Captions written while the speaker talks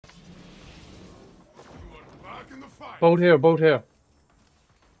in the fight. Boat here, boat here.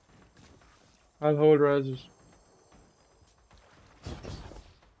 I'll hold reses.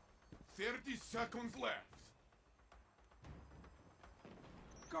 30 seconds left.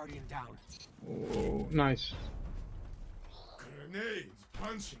 Guardian down. Oh, nice. Grenades,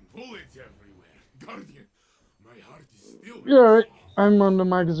 punching, bullets everywhere. Guardian, my heart is still. Yeah, I'm on the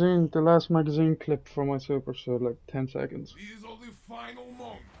magazine, the last magazine clip for my super, so like 10 seconds. These are the final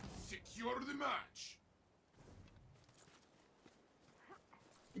moments. Secure the match.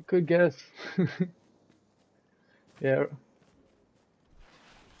 Good guess. Yeah.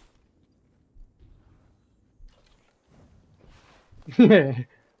 Yeah,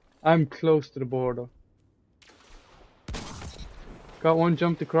 I'm close to the border. Got one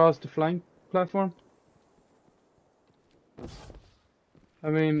jumped across the flank platform. I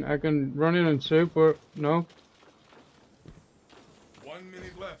mean, I can run in and super. No. 1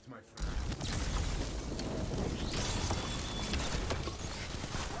 minute left, my friend.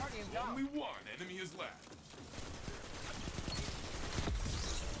 Guardian down. Only one enemy is left.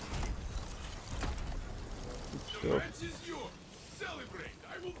 The Sure. match is yours. Celebrate.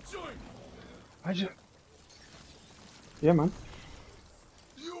 I will join you. I just. Yeah, man.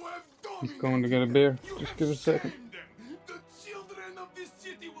 You have He's going to get a beer. You Just have give it a second. shamed them. The children of this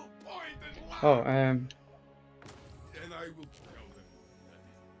city will point and laugh. Oh, And I will tell them that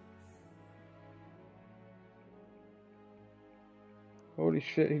holy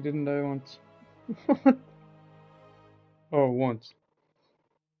shit, he didn't die once. Oh, once.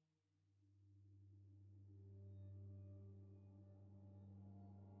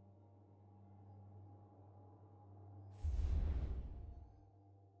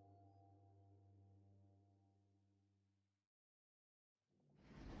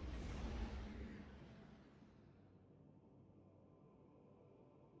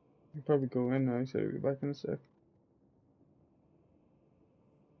 He'll probably go in now. He said he'll be back in a sec.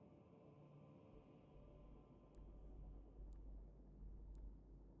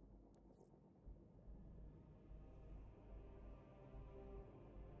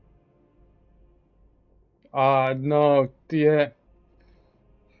 Ah, no, yeah.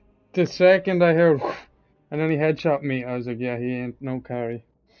 The second I heard, and then he headshot me, I was like, yeah, he ain't no carry.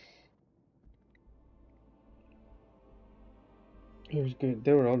 He was good.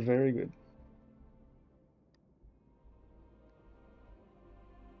 They were all very good.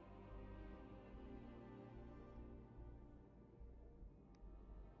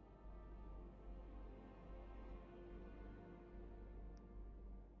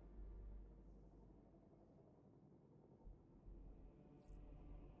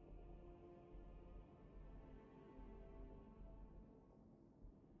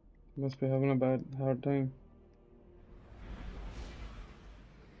 Must be having a hard time.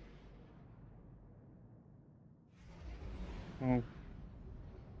 Oh.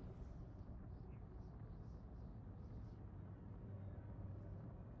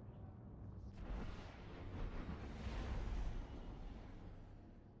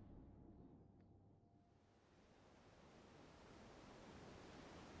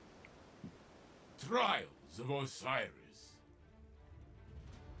 Trials of Osiris.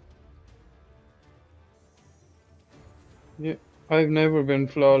 Yeah, I've never been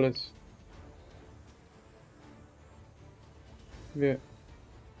flawless. Yeah.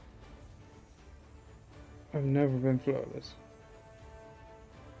 I've never been flawless.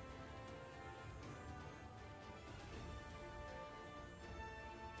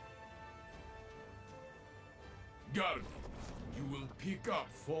 Guardians, you will pick up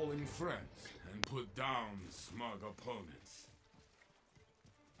falling friends and put down smug opponents.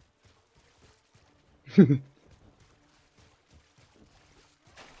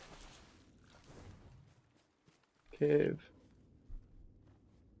 Cave.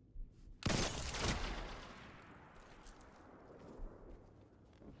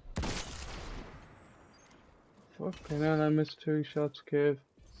 Fucking hell, I missed 2 shots, cave.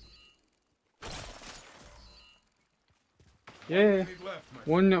 Yeah, Minute left, my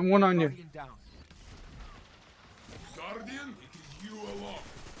one on you. Guardian down. Guardian, it is you alone.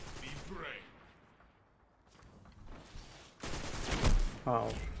 Be brave. Oh,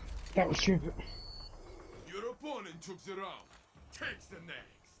 that was stupid. Your opponent took the round. Takes the next.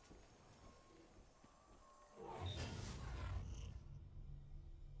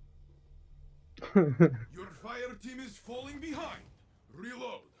 Your fire team is falling behind.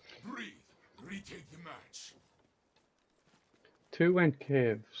 Reload, breathe, retake the match. 2 went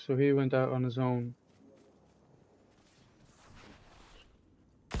cave, so he went out on his own.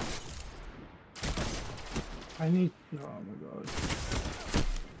 I need. Oh my god.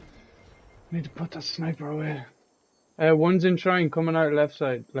 I need to put that sniper away. One's in shrine coming out left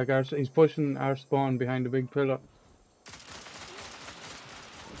side. Like he's pushing our spawn behind the big pillar.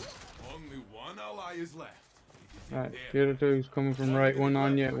 Only one ally is left. It is in Right, there. the other two's coming from right. One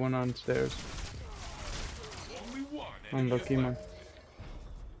on you, one on stairs. Only one enemy is Unlucky, man. left.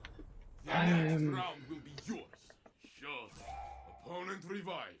 The next round will be yours. Sure. Opponent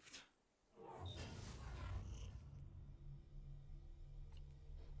revived.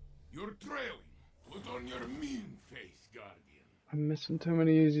 You're trailing. Put on your mean face, Guardian. I'm missing too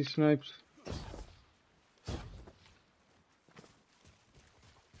many easy snipes.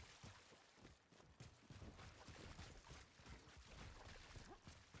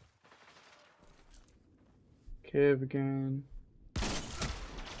 Cave again.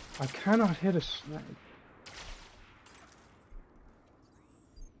 I cannot hit a snipe.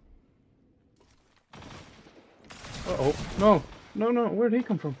 Uh-oh. No. No, no. Where'd he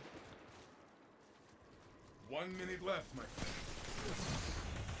come from? 1 minute left, my friend.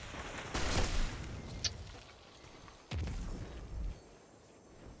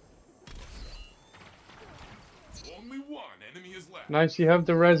 Only one enemy is left. Nice, you have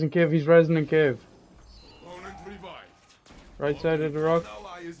the res in cave. He's resing in cave. Opponent revived. Right side of the rock. One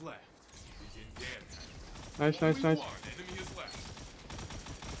ally is left. It is in there. Nice, nice, nice. One enemy is left.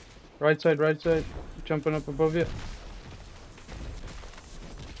 Right side. Jumping up above you.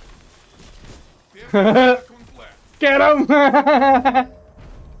 30 seconds left. Get him!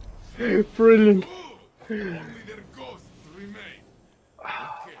 Brilliant. Good. Only their ghosts remain.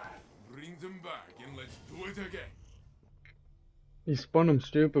 Okay, bring them back and let's do it again. He spun him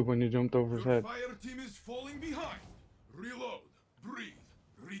stupid when you jumped over his Your head. fire team is falling behind. Reload, breathe,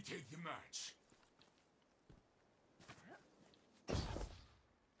 retake the match.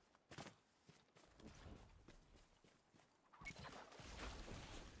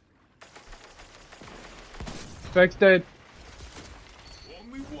 Spec's dead.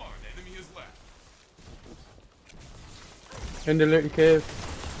 Only one enemy is left. In the little cave.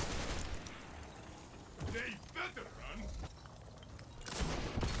 They better run.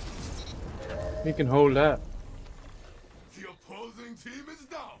 He can hold that. The opposing team is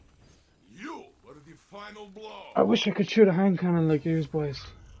down. You were the final blow. I wish I could shoot a hand cannon like you boys.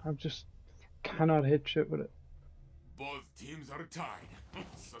 I just cannot hit shit with it. Both teams are tied.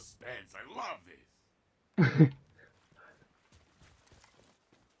 Suspense, I love this.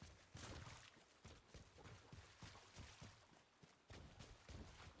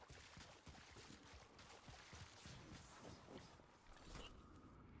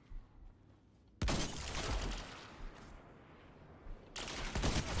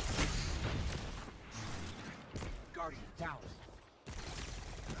 Guardian down.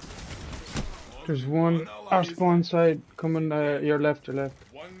 There's one our spawn side coming your left. 1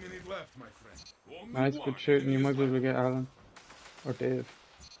 minute left, my friend. Only Nice, one good shooting. You enemy might is be able to left. get Alan. Or Dave.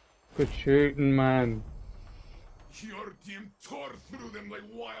 Good shooting, man. Your team tore through them like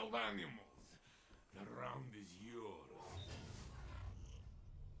wild animals. The round is yours.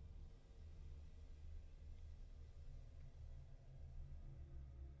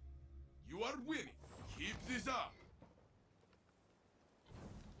 You are winning. Keep this up.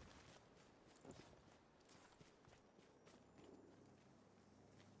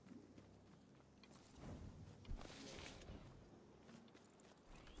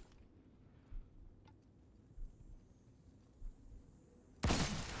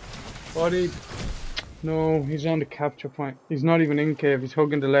 Body. No, he's on the capture point. He's not even in cave. He's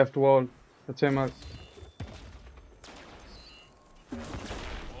hugging the left wall. That's him out.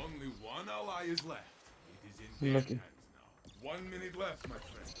 Only one ally is left. It is in their Lucky. hands now. 1 minute left, my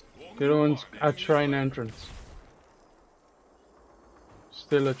friend. Only The other one's one at enemy is shrine left. entrance.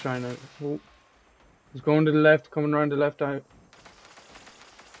 Still at shrine entrance. Oh. He's going to the left, coming around the left eye.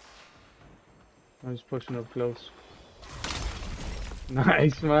 Oh, he's pushing up close.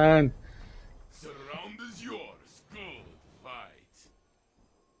 Nice, man. The round is yours. Good fight.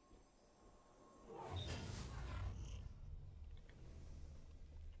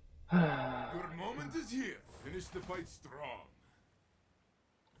 Your moment is here. Finish the fight strong.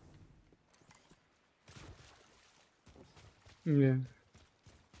 Yeah.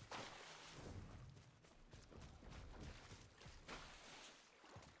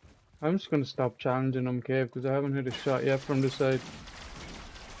 I'm just gonna stop challenging him, Cave, because I haven't hit a shot yet from the side.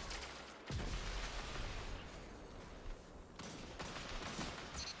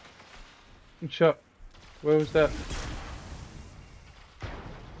 Good shot. Where was that?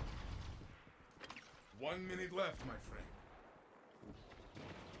 1 minute left, my friend.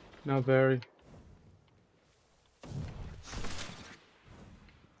 Not very.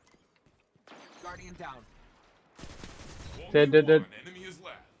 Guardian down. Dead. One enemy is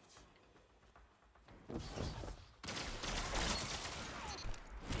left.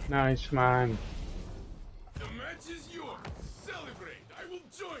 Nice, man. The match is yours. Celebrate. I will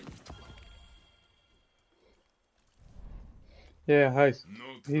join. Yeah, hi. No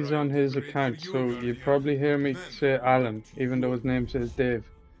He's trial on too his great for account, you, so you Guardian. probably hear me Then say we'll Alan, get to even though his work. name says Dave.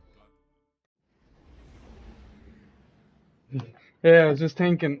 Yeah, I was just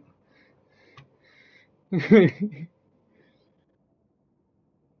thinking.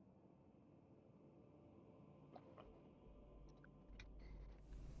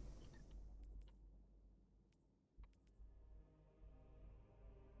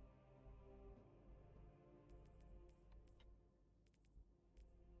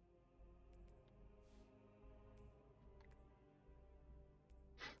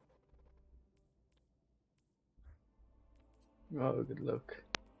 Oh, good luck.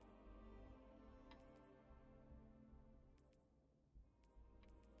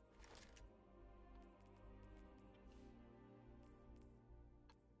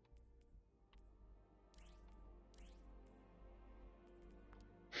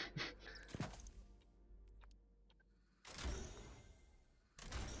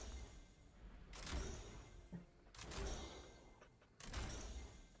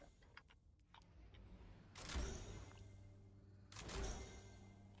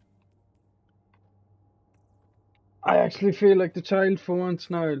 I actually feel like the child for once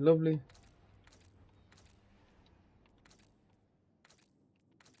now. Lovely.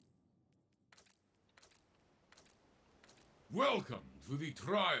 Welcome to the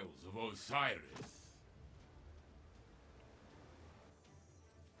trials of Osiris.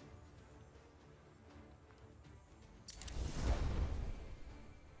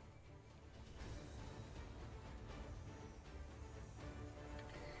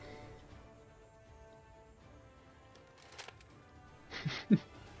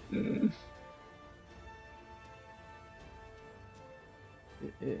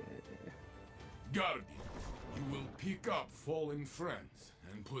 Guardian, you will pick up fallen friends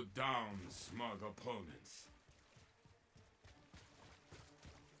and put down smug opponents.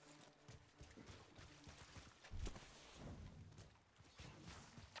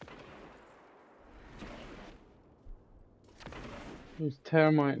 There's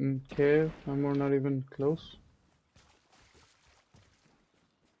termite in cave, and we're not even close.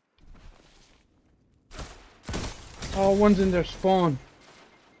 Oh, one's in their spawn.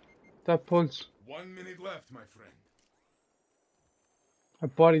 That pulse. 1 minute left, my friend. I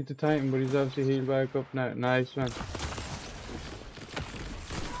bodied the Titan, but he's obviously healed back up now. Nice, man.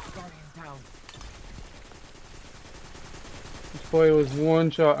 Guardian down. This boy was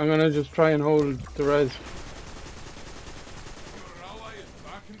one shot. I'm gonna just try and hold the res. Your ally is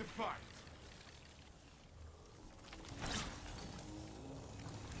back in the fight.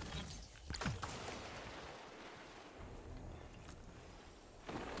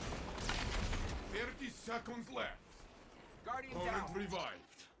 Seconds left. Guardian Opponent down.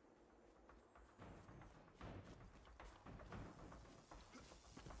 revived.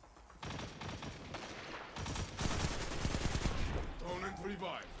 Opponent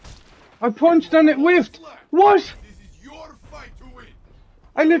revived. I punched and it whiffed. What? This is your fight to win.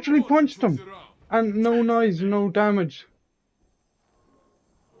 I literally Opponent punched took him. the round. And no noise, no damage.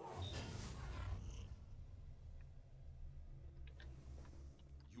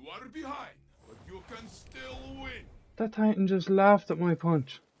 You are behind, but you can still win. That Titan just laughed at my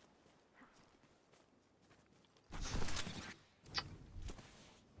punch.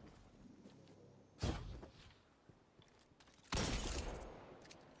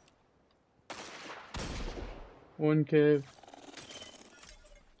 One cave.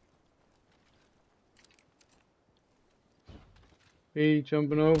 B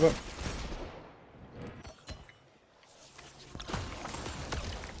jumping over.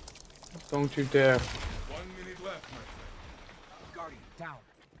 Don't you dare. 1 minute left, my friend. Guardian down.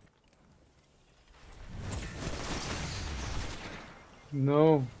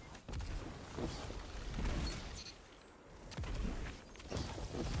 No.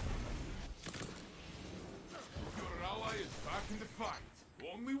 Your ally is back in the fight.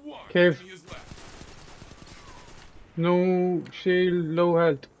 Only one Cave. enemy is left. No shield, low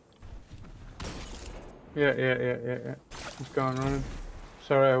health. Yeah. He's gone running.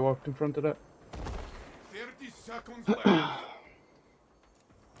 Sorry, I walked in front of that. 30 seconds left.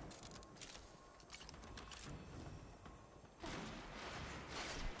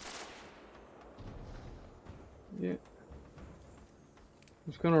 Yeah.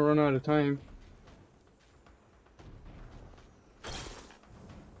 He's gonna run out of time.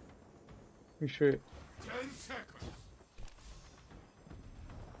 We should. 10 seconds.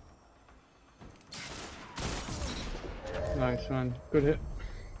 Nice man. Good hit.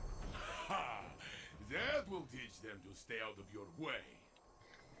 Ha! That will teach them to stay out of your way.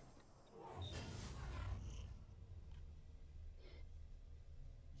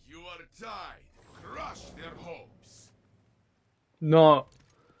 You are tied. Crush their hopes. No.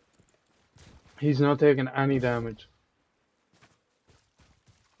 He's not taking any damage.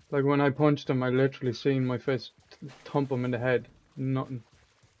 Like when I punched him, I literally seen my fist thump him in the head. Nothing.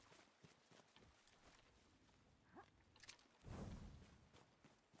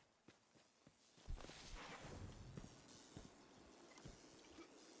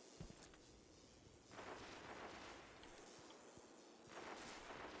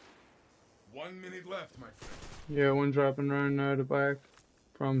 One minute left, my friend. Yeah, one dropping around now the back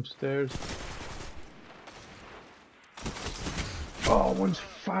from stairs. Oh, one's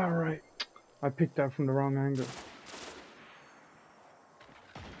far right. I picked that from the wrong angle.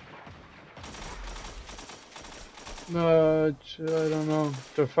 I don't know.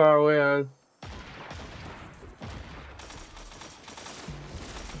 They're far away, Al.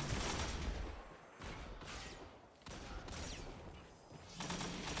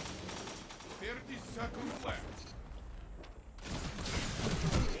 Seconds left.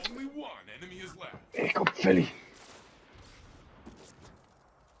 Only one enemy is left. Pick up, Philly.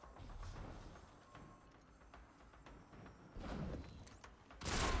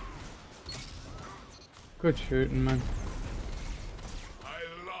 Good shooting, man. I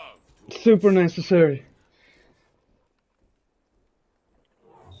love to Super necessary.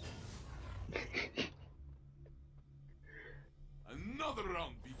 Another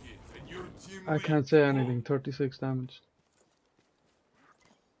round begins and your team I can't say anything. 36 damage.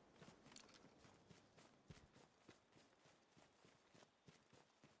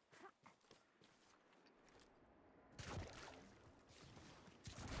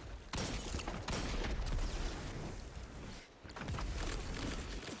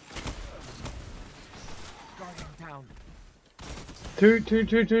 Guardian down.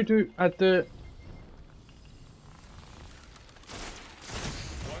 Two at the.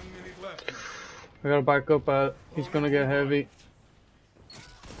 1 minute left. I gotta back up. He's gonna get heavy.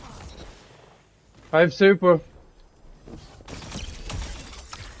 I have super.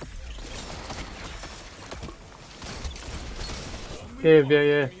 Only Yeah. one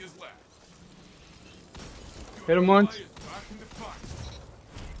enemy is left. Hit him once. Back in the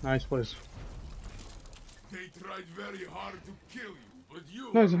fight. Nice boys. They tried very hard to kill you, but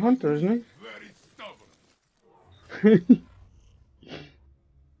you No, he's a hunter, isn't he? very stubborn.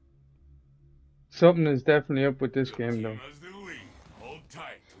 Something is definitely up with this game, Team though. has the lead. Hold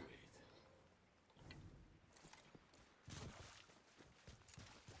tight to it.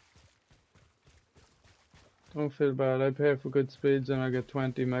 Don't feel bad. I pay for good speeds and I get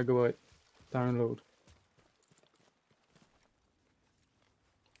 20 megabyte download.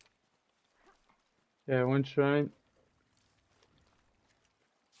 Yeah, one shrine.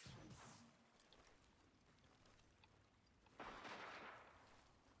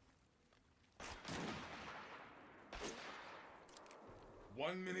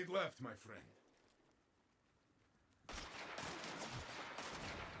 One minute left, my friend.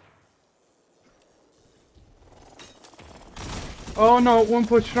 Oh no, one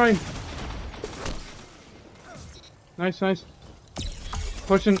push shrine. Nice.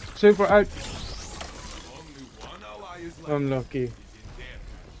 Pushing super out. Only one ally is left. Unlucky. It's in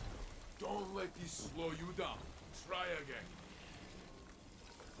there. Don't let this slow you down. Try again.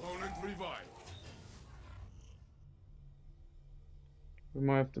 Opponent revived. We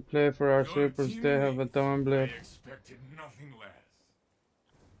might have to play for our Your supers. team They have a leads. dawn I blade. expected nothing less.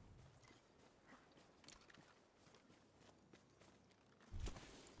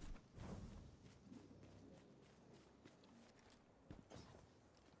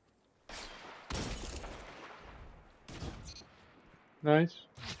 Nice.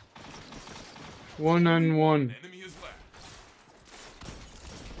 1-on-1. Enemy is left.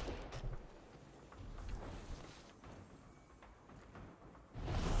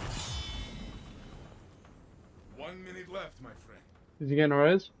 One minute left, my friend. Is he getting a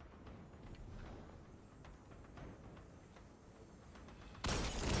res?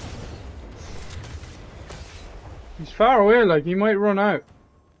 He's far away, like he might run out.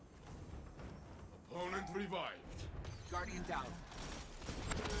 Opponent revived. Guardian down.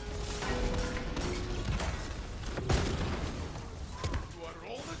 You are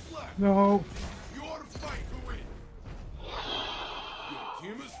all that's left. No. Your fight to win. Your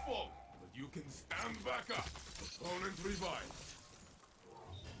team is full, but you can stand back up. Opponent revived.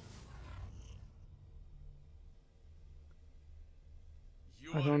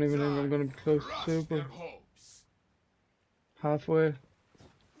 You I are don't even think I'm tied. gonna be close to Crush super. their hopes. Halfway.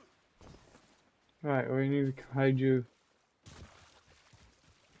 Right, we need to hide you.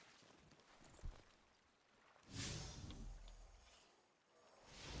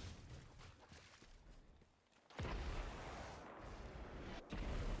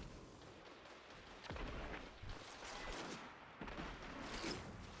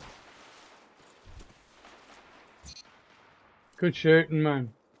 Good shooting,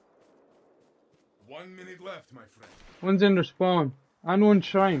 man. 1 minute left, my friend. One's in their spawn. And one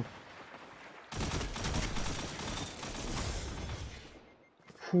shrine.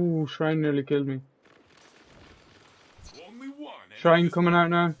 Ooh, shrine nearly killed me. Only one. Shrine coming out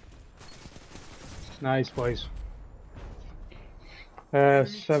now. Nice, boys.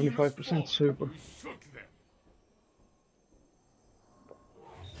 75% super. We shook them.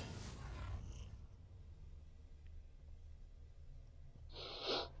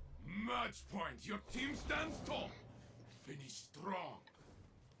 Match point. Your team stands tall. Finish strong.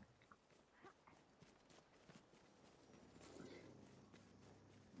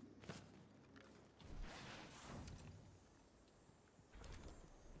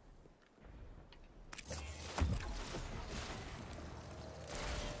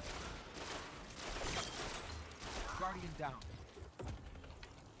 Guardian down.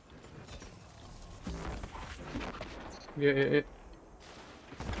 Yeah.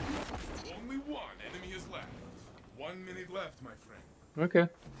 Only one enemy is left. 1 minute left, my friend. Okay.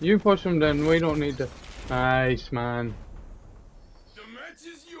 You push them then, we don't need to. Nice, man. The match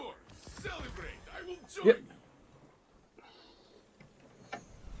is yours. Celebrate. I will join Yep. you.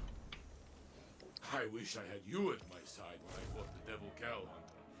 I wish I had you at my side when I fought the Devil Cow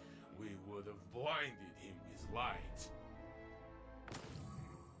Hunter. We would have blinded him with light.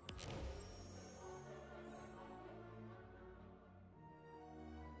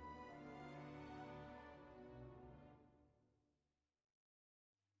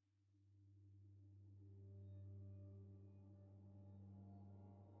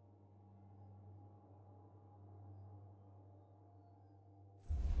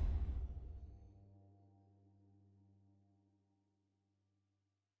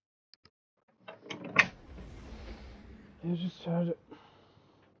 You just heard it.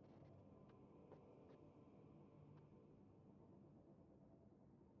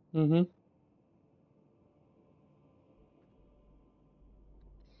 Mm-hmm.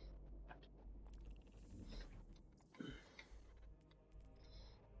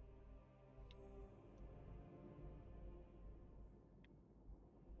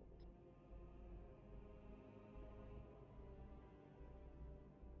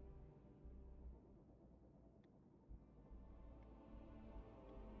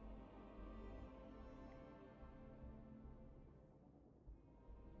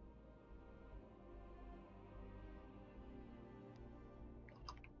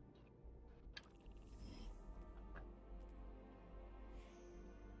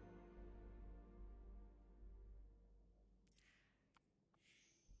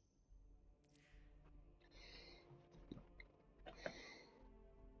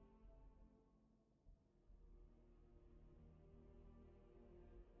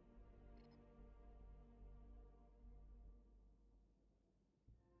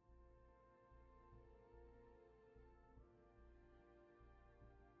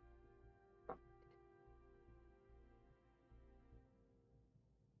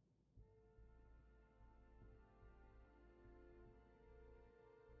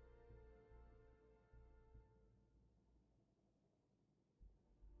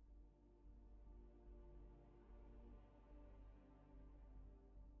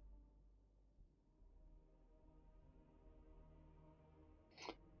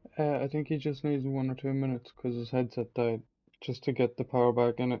 I think he just needs 1 or 2 minutes because his headset died. Just to get the power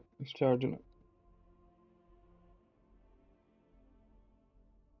back in it. He's charging it.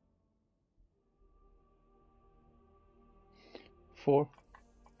 Four.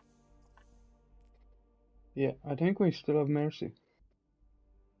 Yeah, I think we still have Mercy.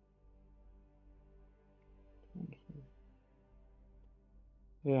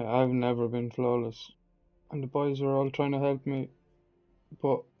 Yeah, I've never been flawless. And the boys are all trying to help me.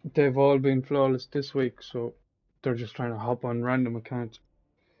 But they've all been flawless this week, so they're just trying to hop on random accounts.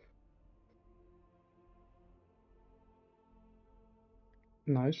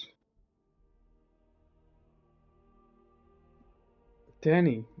 Nice.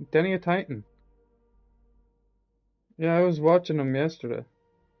 Denny a Titan. Yeah, I was watching him yesterday.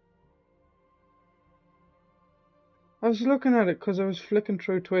 I was looking at it because I was flicking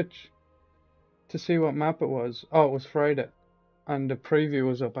through Twitch to see what map it was. Oh, it was Friday. and the preview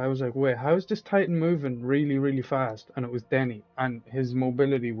was up. I was like, wait, how is this Titan moving really, really fast? And it was Denny, and his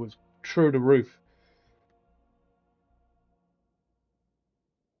mobility was through the roof.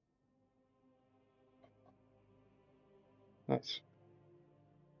 Nice.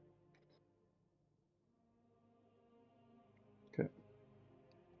 Okay.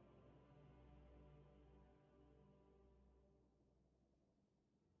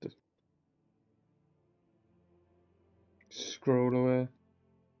 Just scroll away.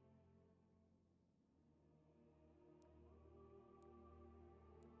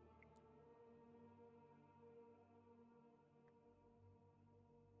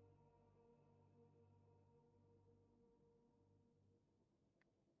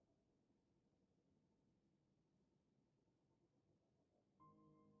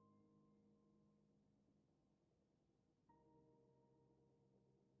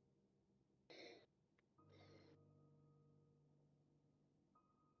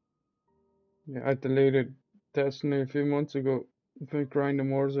 Yeah, I deleted Destiny a few months ago. Been grinding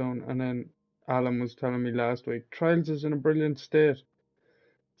Warzone, and then Alan was telling me last week Trials is in a brilliant state.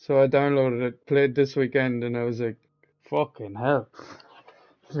 So I downloaded it, played this weekend, and I was like, fucking hell.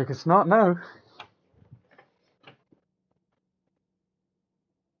 He's like, it's not now.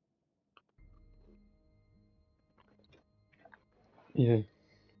 Yeah.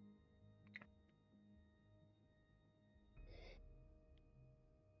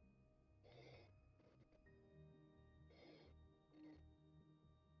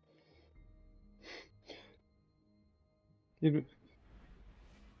 You-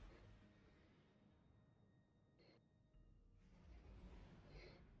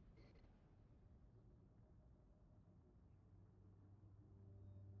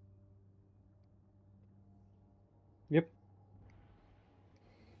 Yep.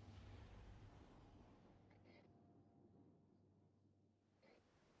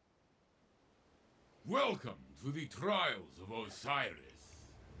 Welcome to the trials of Osiris.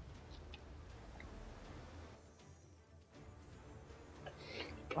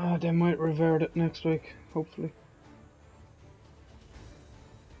 Oh, they might revert it next week, hopefully.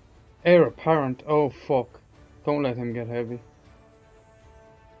 Heir apparent. Oh, fuck. Don't let him get heavy.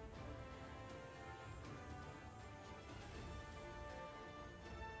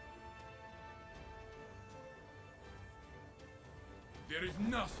 There is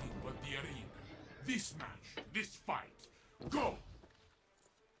nothing but the arena. This match, this fight. Go!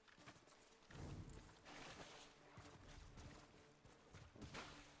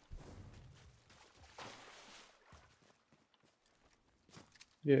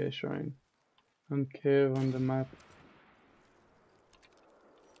 Yeah, shrine. And cave on the map.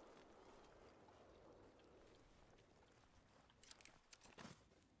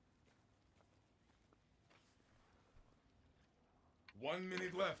 One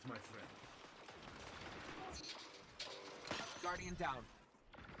minute left, my friend. Guardian down.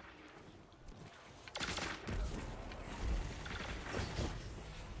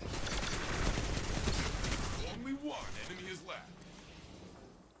 Only one enemy is left.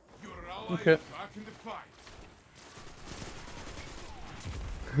 Your ally Okay. is back in the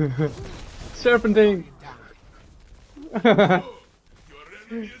fight. Serpentine! Guardian down. Good. Your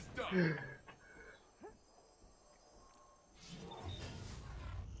enemy is done.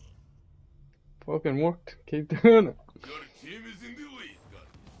 Fucking worked. Keep doing it. Your team is in the lead, but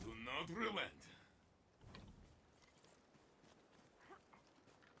do not relent.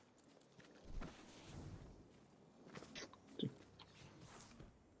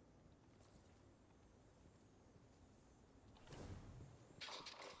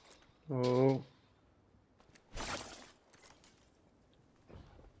 Oh.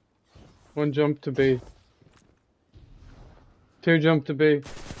 One jump to B. Two jump to B.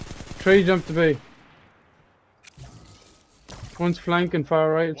 Three jump to B. One's flanking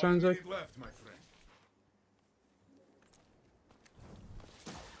far right, it One sounds like. minute left, my friend.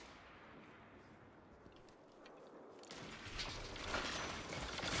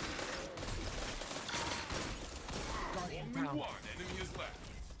 Guardian Only down. one enemy is left.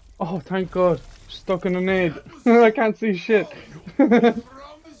 Oh, thank God. Stuck in a nade. I can't see shit. The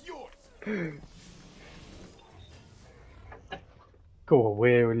round is yours. Go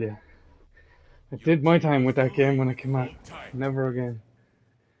away, will you? I did my time with that game when it came out. Time. Never again.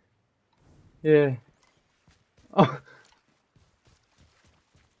 Yeah. Oh.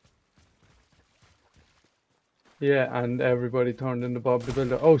 Yeah, and everybody turned into Bob the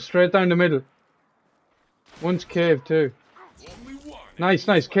Builder. Oh, straight down the middle. One's cave too. Only one. Nice,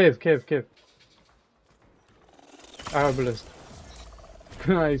 nice. Cave, cave, cave. Arbalest.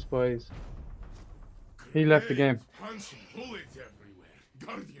 Nice, boys. He left the game. Grenades, punching bullets everywhere.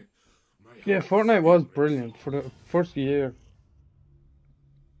 Guardian, my Yeah, heart Fortnite was still brilliant races. for the first year.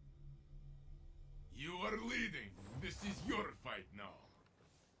 You are leading. This is your fight now.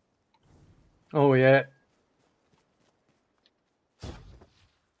 Oh yeah.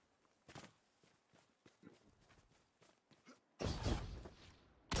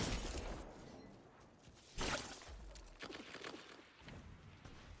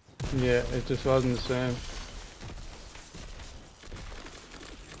 Yeah, it just wasn't the same.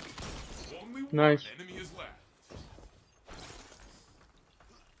 Only one Nice. enemy is left.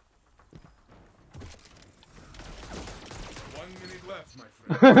 One minute left,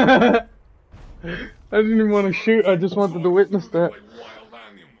 my friend. I didn't even want to shoot, I just wanted to Walk witness through them that. like wild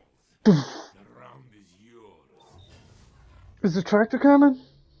animals. The round is yours. Is the tractor cannon?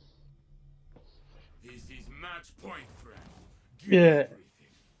 This is match point, friend. Give Yeah. everything.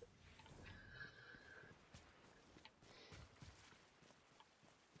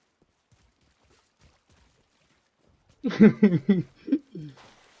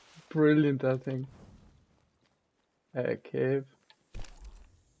 Brilliant, that thing. Cave.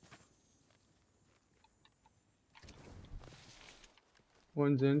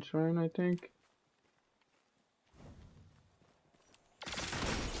 One's in shrine, I think.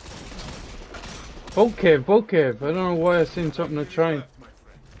 Boat cave, boat cave. I don't know why I seen something at shrine. Left, my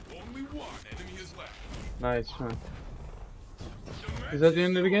friend. Only one enemy is left. Nice, man. The Is that the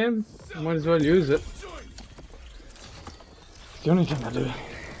end of the game? Might as well use it. Join. It's the only thing I do.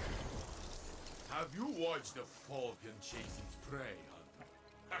 Have you watched the falcon chasing its prey,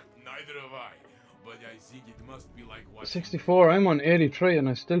 Hunter? Neither have I, but I think it must be like watching 64, I'm on 83 and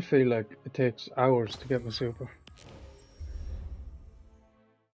I still feel like it takes hours to get my super.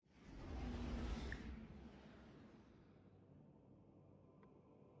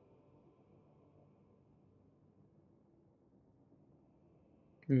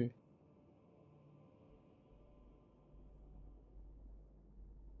 Hmm.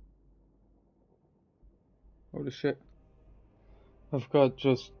 Holy shit. I've got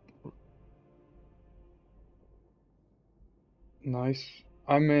just... Nice.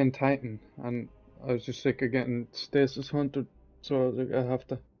 I'm main Titan and I was just sick of getting stasis hunted, so I was like, I have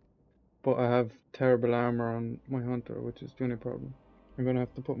to. But I have terrible armor on my hunter, which is the only problem. I'm gonna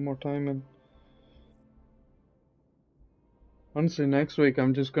have to put more time in. Honestly, next week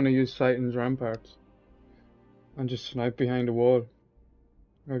I'm just gonna use Titan's ramparts and just snipe behind the wall.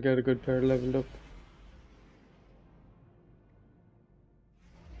 I'll get a good pair leveled up.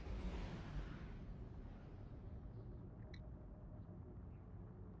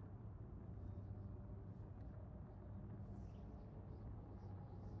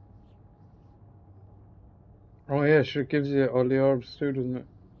 Oh yeah, sure, it gives you all the orbs too, doesn't it?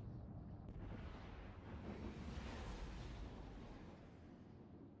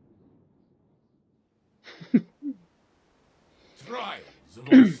 Trials of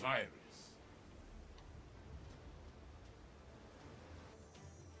Osiris.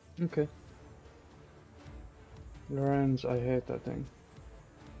 Okay. Lorenz, I hate that thing.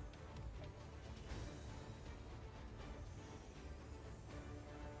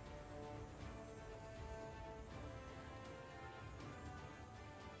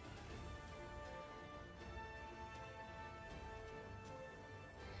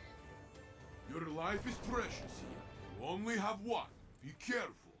 Your life is precious here. You only have one. Be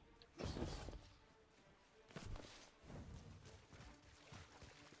careful.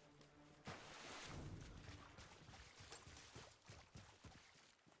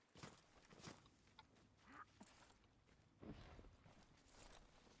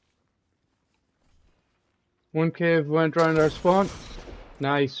 One cave went round our spawn.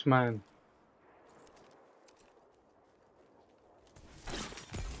 Nice, man.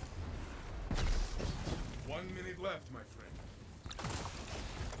 One minute left, my friend.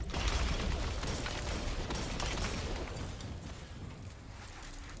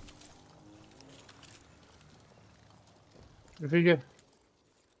 If you get...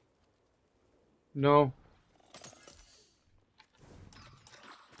 No.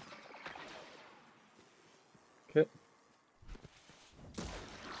 Okay.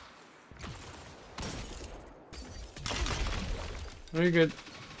 Very good.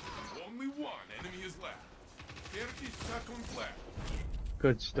 Only one enemy is left. 30 seconds left.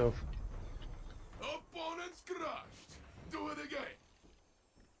 Good stuff. Opponents crushed. Do it again.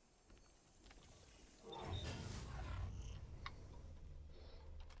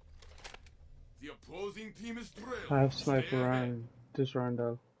 The opposing team is trailed. I have Stay sniper ahead. round this round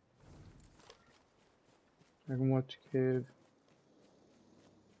out. I can watch cave.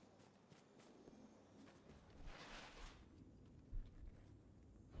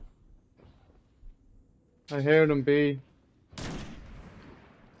 I heard him B.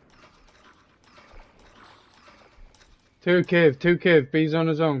 Two cave. B's on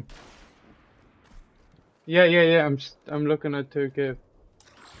his own. Yeah. I'm looking at two cave.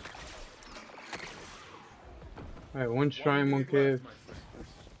 Right, one shrine, one minute cave. left, my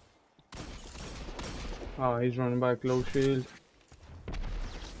friend. Oh, he's running back, low shield.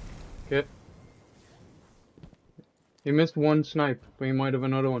 Okay. He missed one snipe, but he might have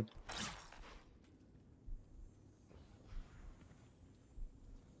another one.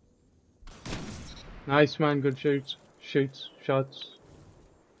 Nice man, good shots.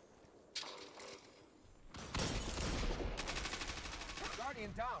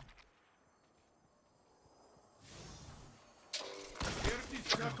 Guardian down. 30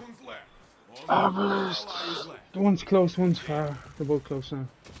 seconds left. Only Obelisk. one ally is left. One's close, one's far. They're both close now.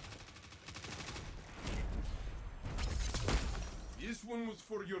 This one was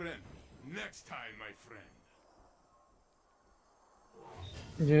for your enemy. Next time, my friend.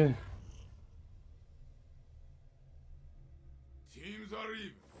 Yeah. Teams are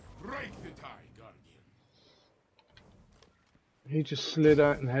even. Break the tie, Guardian. He just slid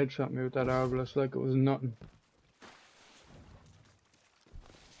out and headshot me with that Obelisk like it was nothing.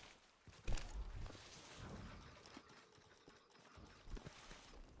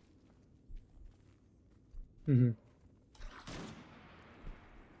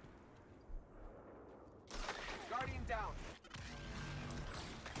 Guardian down.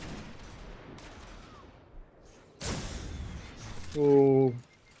 Oh, 1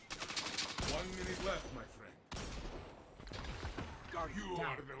 minute left, my friend. Guardian You down.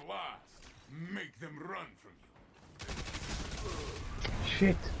 are the last. Make them run from you.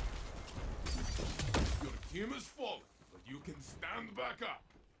 shit. Your team has fallen, but you can stand back up.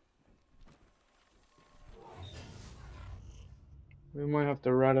 We might have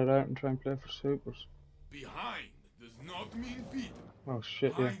to rat it out and try and play for supers. Behind does not mean beaten. Oh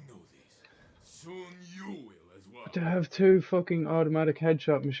shit, I yeah. know this. Soon you will as well. To have two fucking automatic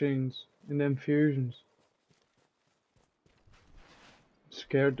headshot machines in them fusions.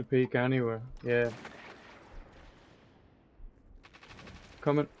 Scared to peek anywhere. Yeah.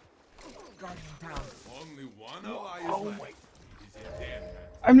 Coming. Guardian down. Only one ally is left. It is in their hands.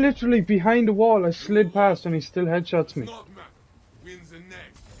 I'm literally behind the wall. I slid past and he still headshots me. Not matter. Wins the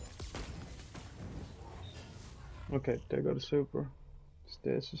next. Okay, there got a super.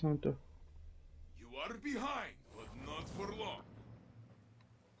 Stasis Hunter. You are behind, but not for long.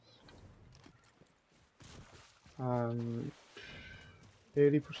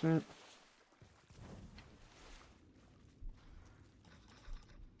 80%.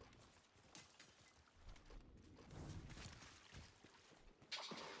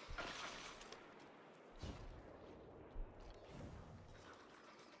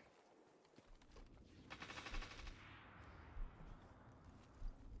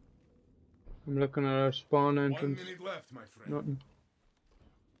 I'm looking at our spawn 1 entrance. minute left, my friend. Nothing.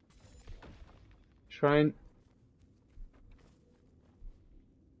 Shrine.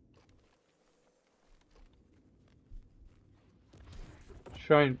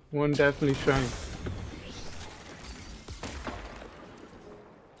 Shrine. One definitely shrine.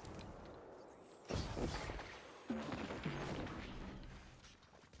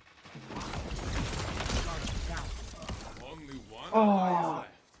 Guardian down. Only one Oh. ally is left.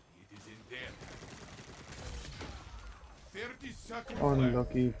 It is in their hands. 30 seconds left.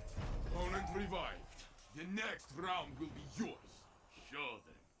 Unlucky. Opponent revived. The next round will be yours. Show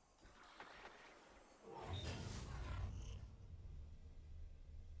them.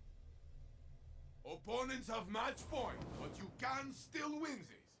 Opponents have match point, but you can still win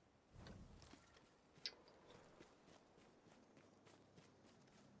this.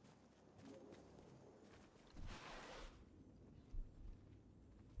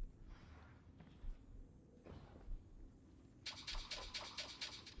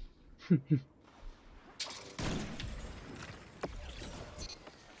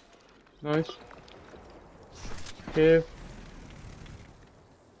 Nice. Cave.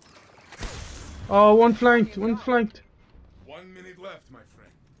 Oh, one flanked. 1 minute left, my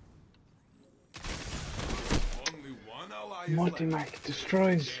friend. Only one ally is left. Multi-Mac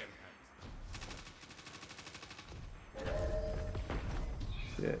destroys.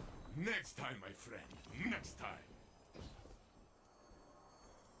 Shit. Next time, my friend. Next time.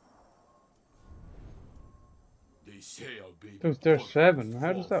 They say our baby. There's boy 7. must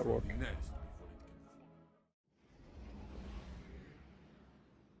How does fall that from work? the nest before it can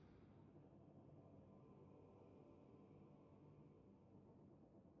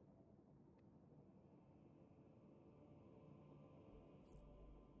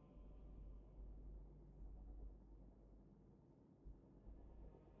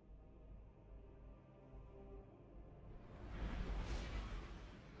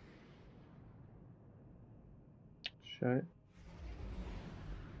Okay.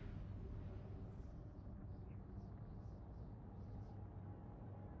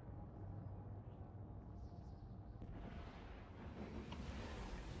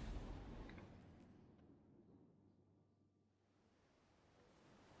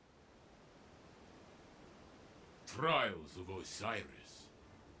 Trials of Osiris.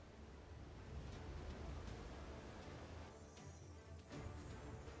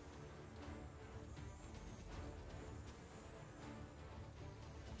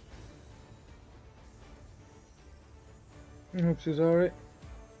 I hope she's alright.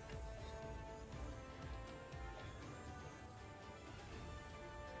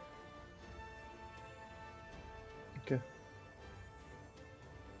 Okay.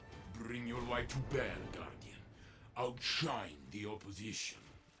 Bring your light to bear, Guardian. Outshine the opposition.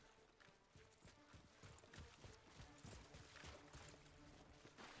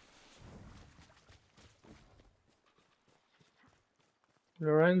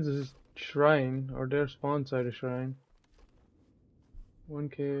 Lorenzo's shrine, or their spawn side of shrine. One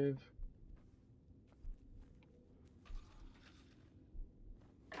cave.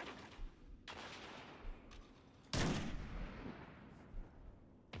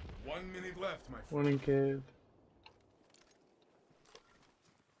 One minute left, my friend. One in cave.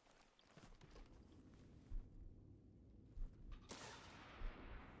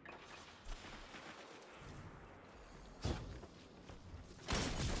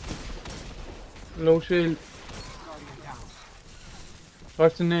 Low shield. Guardian down.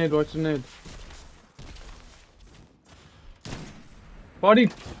 Watch the nade, watch the nade. Body!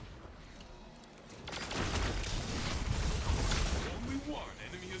 Only one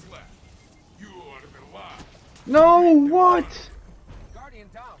enemy is left. You are the last. No, what? Guardian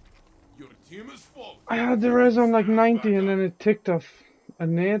down. Your team is full. I had the res on like 90 and then it ticked off a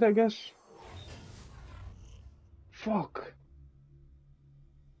nade, I guess. Fuck.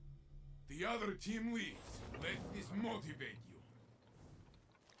 The other team leads. Let this motivate you.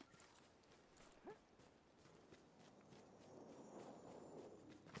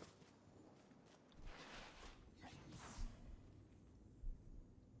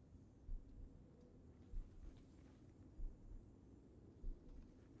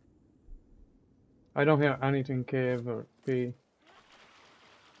 I don't hear anything cave or B.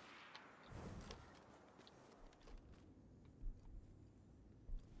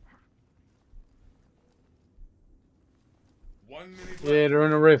 One minute left. Yeah, they're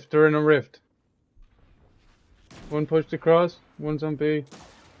in a rift, they're in a rift. One pushed across, one's on B.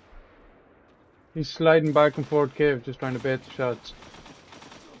 He's sliding back and forth cave, just trying to bait the shots.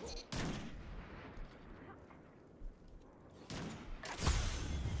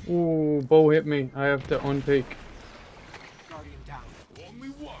 Ooh, bow hit me. I have to unpeak. Guardian down. Only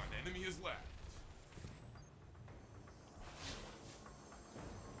one enemy is left.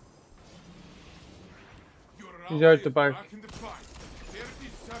 Your He's ally out the is back. in the fight. 30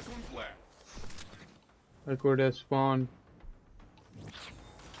 seconds left. Like where they spawn.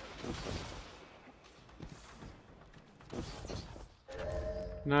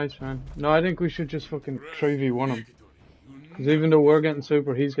 Nice, man. No, I think we should just fucking 3v1 him. Victory. You Because even though we're getting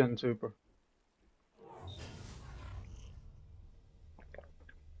super, he's getting super.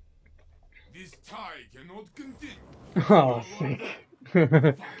 This tie cannot continue. Oh, No sick.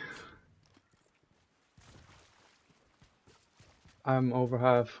 longer. Fight. I'm over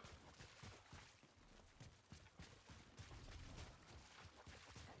half.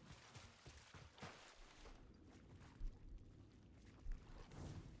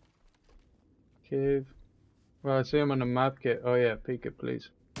 Cave. Well, I see him on the map kit. Oh yeah, peek it please.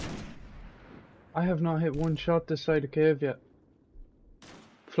 I have not hit one shot this side of cave yet.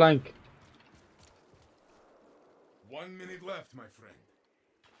 Flank. 1 minute left, my friend.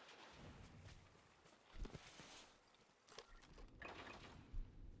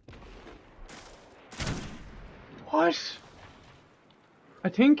 What? I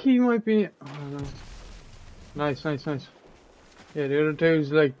think he might be. Oh no. Nice, nice, nice. Yeah, the other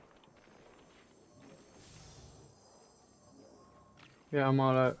dude's like. Yeah, I'm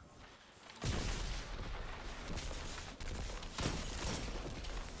all out.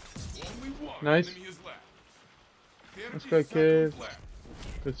 Only one Nice. enemy is left. Let's 30 go, seconds Cave. left.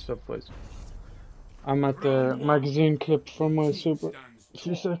 Good stuff, boys. I'm at the magazine clip from my super. Stands A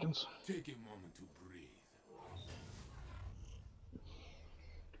few tall. seconds. Take a moment to breathe.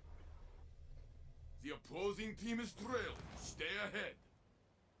 The opposing team is trailing. Stay ahead.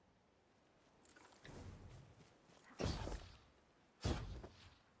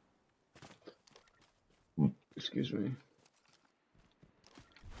 Excuse me.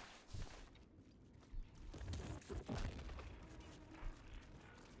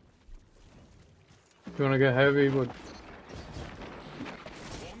 you wanna get heavy, but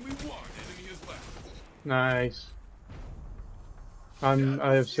Only one enemy is left. nice. I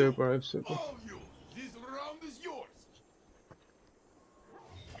have super, I have super. All you. This round is yours.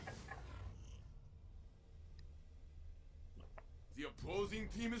 The opposing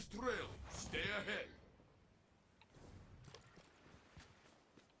team is trailing. Stay ahead.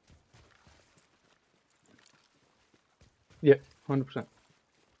 Yeah, 100%.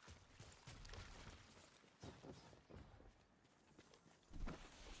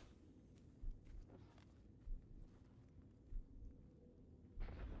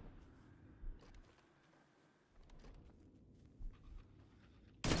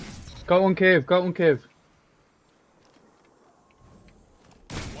 Got one cave, got one cave.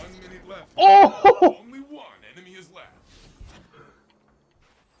 1 minute left. Oh! Only one enemy is left.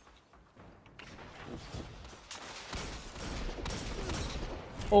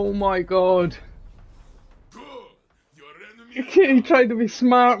 Oh my god. Good. Your enemy is He tried to be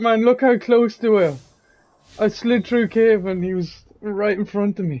smart, man. Look how close they were. I slid through cave and he was right in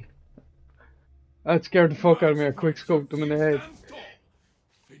front of me. That scared the fuck out of me. I quick scoped him in the head. Stand tall.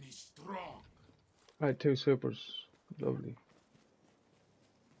 Finish strong. I had 2 supers. Lovely.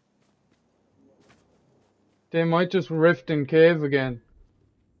 They might just rift in cave again.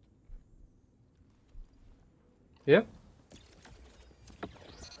 Yep.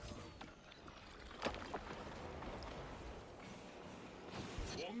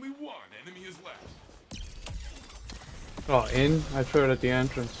 Only one enemy is left. Oh, in? I threw it at the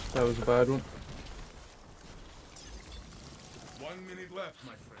entrance. That was a bad one. 1 minute left,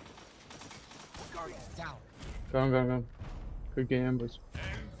 my friend. Guardian down. Go on, go on, go on. Good game, boys.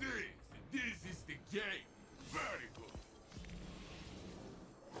 And this is the game. Very good.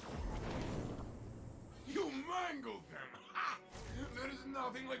 You mangled them. Ha! There is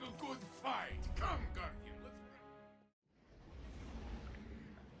nothing like a good fight. Come, Guardian, let's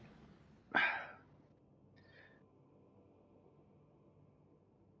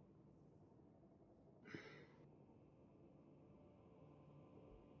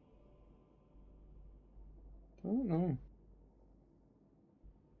I don't know.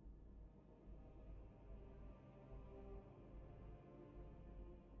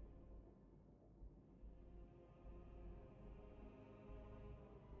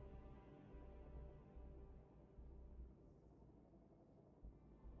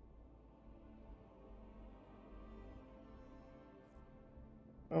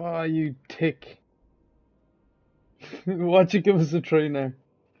 Oh, you tick. Why'd you give us a 3 now?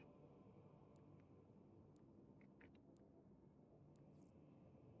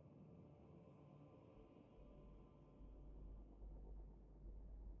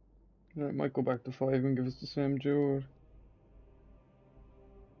 I might go back to 5 and give us the same duo.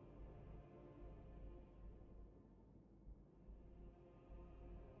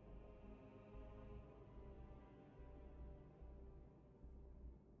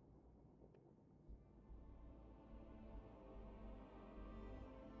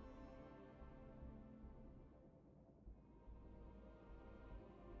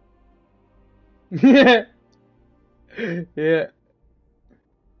 Yeah. Yeah.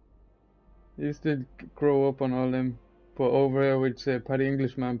 Used to grow up on all them. But over here we'd say Paddy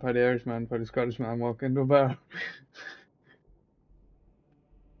Englishman, Paddy Irishman, Paddy Scottishman walk into a bar.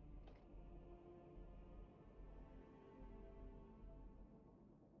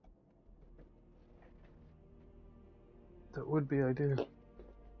 That would be ideal.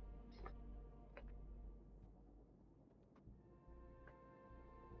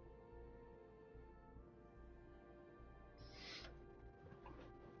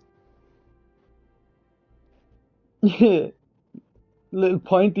 Yeah. Little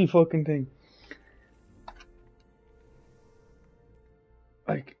pointy fucking thing.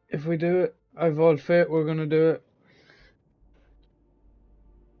 Like, if we do it, I've all faith we're gonna do it.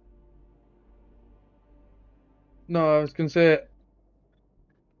 No, I was gonna say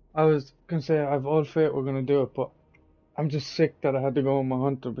I've all faith we're gonna do it, but I'm just sick that I had to go on my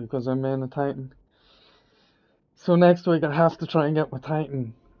hunter because I'm in a Titan. So next week I have to try and get my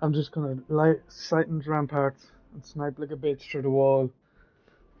Titan. I'm just gonna light Titan's ramparts and snipe like a bitch through the wall.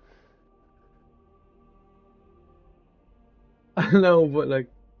 I know, but like,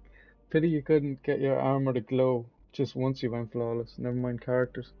 pity you couldn't get your armor to glow just once you went flawless. Never mind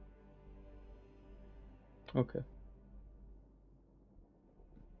characters. Okay.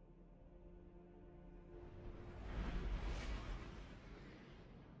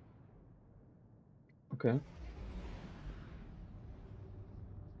 Okay.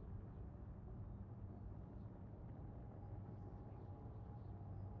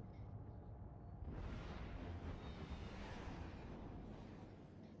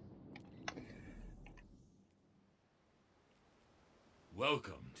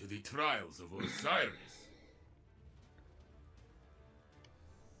 Welcome to the trials of Osiris.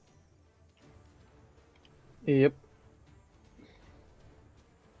 Yep.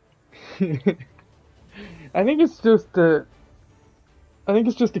 I think it's just the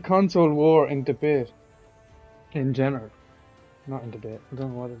console war in debate in general. Not in debate. I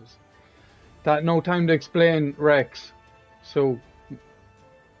don't know what it is. That no time to explain Rex. So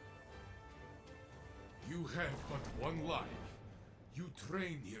You have but one life. You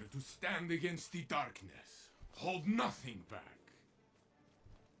train here to stand against the darkness. Hold nothing back.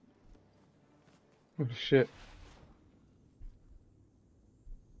 oh shit.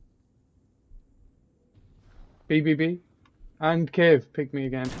 BBB and Cave pick me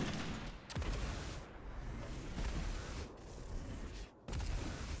again.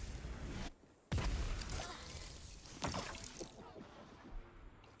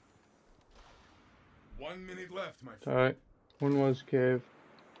 One minute left, my friend. Alright. One was Cave.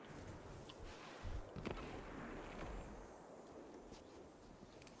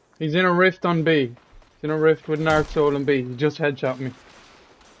 He's in a rift on B. He's in a rift with Narc Soul and B. He just headshot me.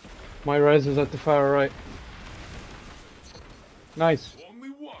 My res is at the far right. Nice. Only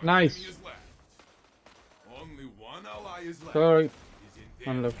one Nice. enemy is left. Only one ally is left. Sorry. He's in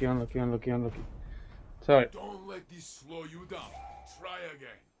there. Unlucky, unlucky, unlucky, unlucky. Sorry. Don't let this slow you down. Try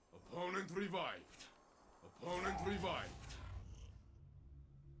again. Opponent revived. Opponent revived.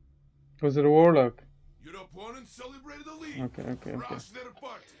 Was it a warlock? Your opponent celebrated a lead. Okay, okay, okay. Crush their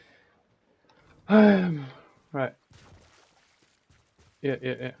party. Right.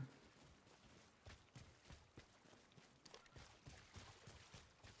 Yeah.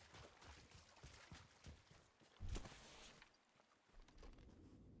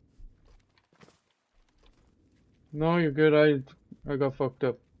 No, you're good. I got fucked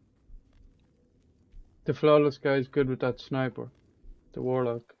up. The flawless guy's good with that sniper, the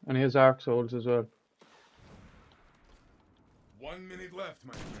warlock, and he has arc souls as well. 1 minute left,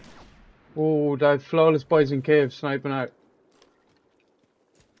 my friend. Oh, that flawless boys in cave sniping out.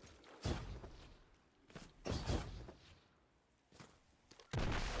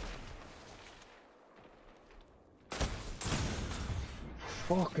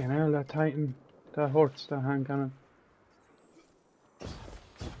 Fucking hell, that Titan. That hurts, that hand cannon.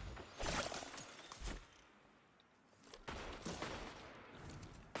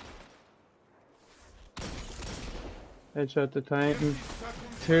 Headshot the Titan.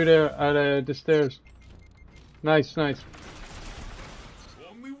 Two there at the stairs. Nice. Only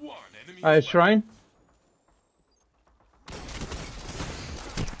one enemy. Shrine.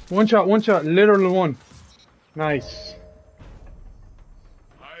 One shot, literal one. Nice.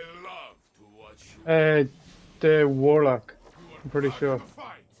 I love to watch you. The warlock. You are I'm pretty part sure. of the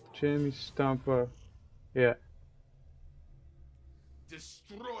fight. Jamie Stamper. Yeah.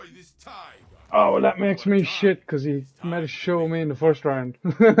 Destroy this tiger. Oh, well, that makes me shit because he made a show me in the first round.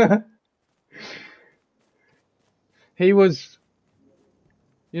 He was,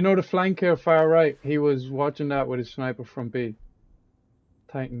 you know, the flanker far right. He was watching that with his sniper from B.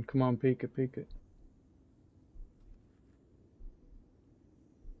 Titan, come on, peek it.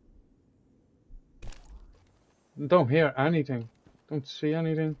 Don't hear anything. Don't see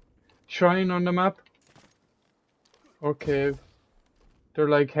anything. Shrine on the map. Or cave. They're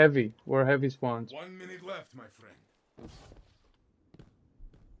like heavy. Where heavy spawns. 1 minute left, my friend.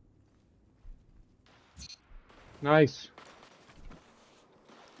 Nice.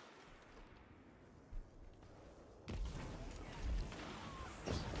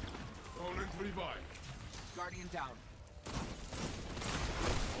 Opponent revived. Guardian down.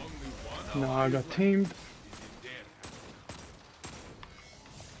 Only one No, ally I is got left. teamed. Is in there.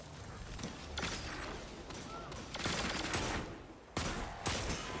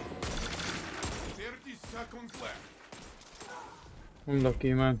 30 seconds left.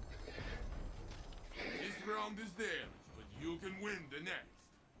 Unlucky, man. This round is theirs, but you can win the next.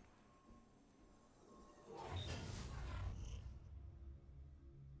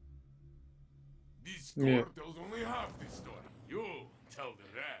 This score Yeah. tells only half the story. You tell the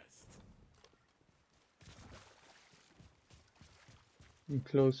rest. I'm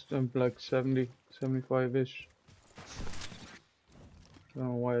close. I'm like 70, 75-ish. Don't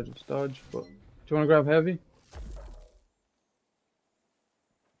know why I just dodged, but... Do you want to grab heavy?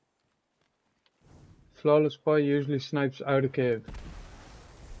 Flawless Spy usually snipes out of cave.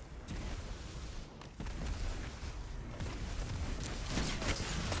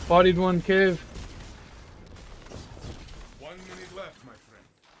 Bodied one cave. 1 minute left, my friend.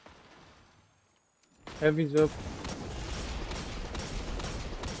 Heavy's up.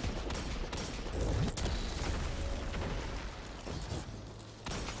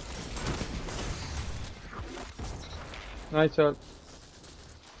 Nice out.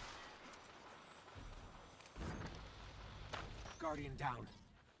 Guardian down.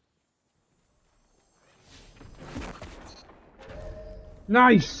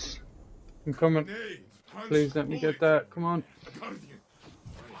 Nice! I'm coming. Nades, punch, Please let me get bullets. that. Come on. Guardian.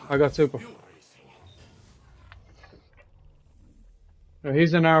 I got super. Still racing. Oh,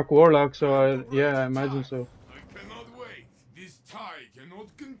 he's an Arc Warlock, so I imagine so. I cannot wait. This tie cannot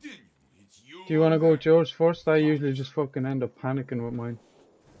continue. It's you. Do you want to and go I. with yours first? I usually just fucking end up panicking with mine.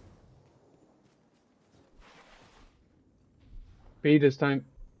 B this time.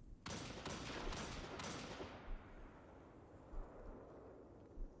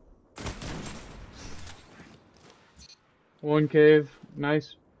 One cave,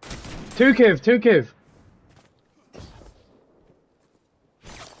 nice. Two cave.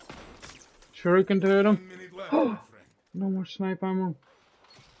 Shuriken to 1 them. minute left, my friend. No more snipe ammo.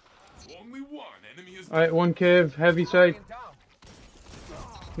 Only one enemy is Alright, one cave, heavy sight. Guardian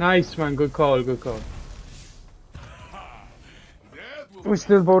down. Nice man, good call, good call. That will We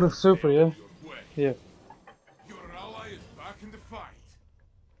still voted super, yeah? your way. Yeah. Your ally is back in the fight.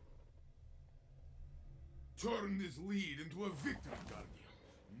 Turn this lead into a victory,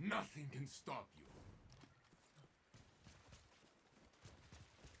 Guardian. Nothing can stop you.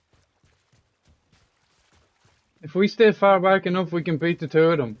 If we stay far back enough, we can beat the two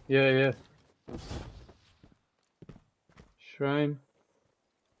of them. Yeah. Shrine.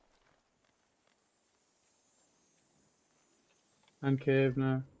 And cave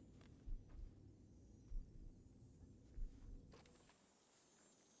now.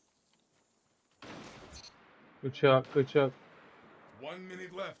 Good shot. 1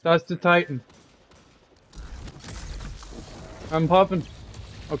 minute left. That's the Titan. I'm popping.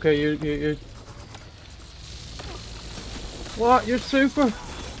 Okay, you're. What? You're super?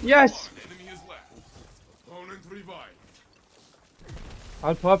 Yes! One enemy is left. Opponent revived.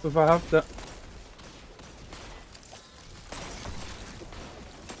 I'll pop if I have to.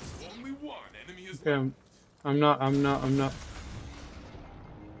 Only one enemy is Okay, left. I'm not.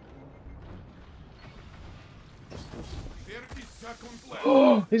 30 seconds left.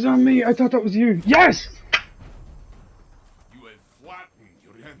 Oh, he's on me. I thought that was you. Yes! You have flattened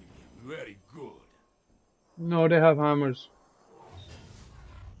your enemy. Very good. No, they have hammers.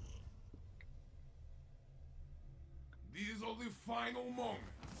 These are the final moments.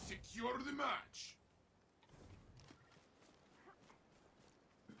 Secure the match.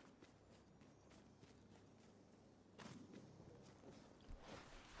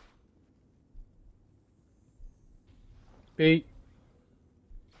 B.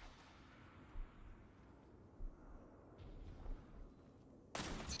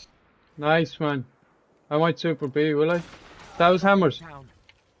 Nice man. I might super B, will I? That was hammers. Down.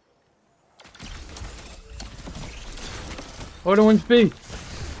 Other one's B. 1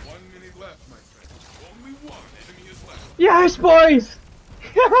 minute left, my friend. Only one enemy is left. Yes, boys!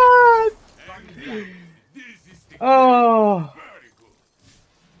 And this is the Oh, very good.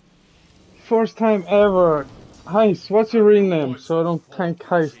 first time ever. Heist, what's your real name? So I don't thank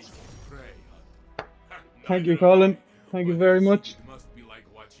Heist. Thank you, Colin. Thank you very much. It must be like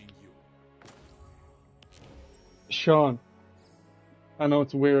watching you. Sean. I know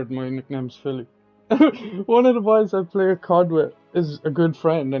it's weird, my nickname's Philly. One of the boys I play COD with is a good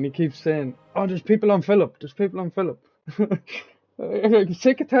friend, and he keeps saying, "Oh, there's people on Philip. There's people on Philip." I'm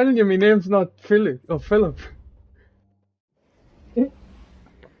sick of telling you my name's not Philly or Philip.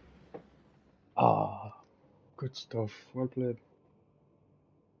 Ah, good stuff. Well played.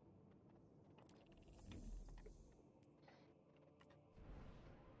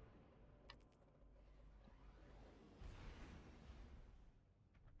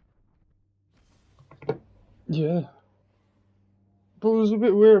 Yeah. But it was a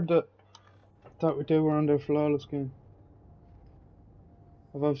bit weird that they were on their flawless game.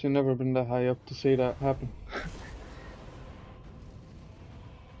 I've obviously never been that high up to see that happen.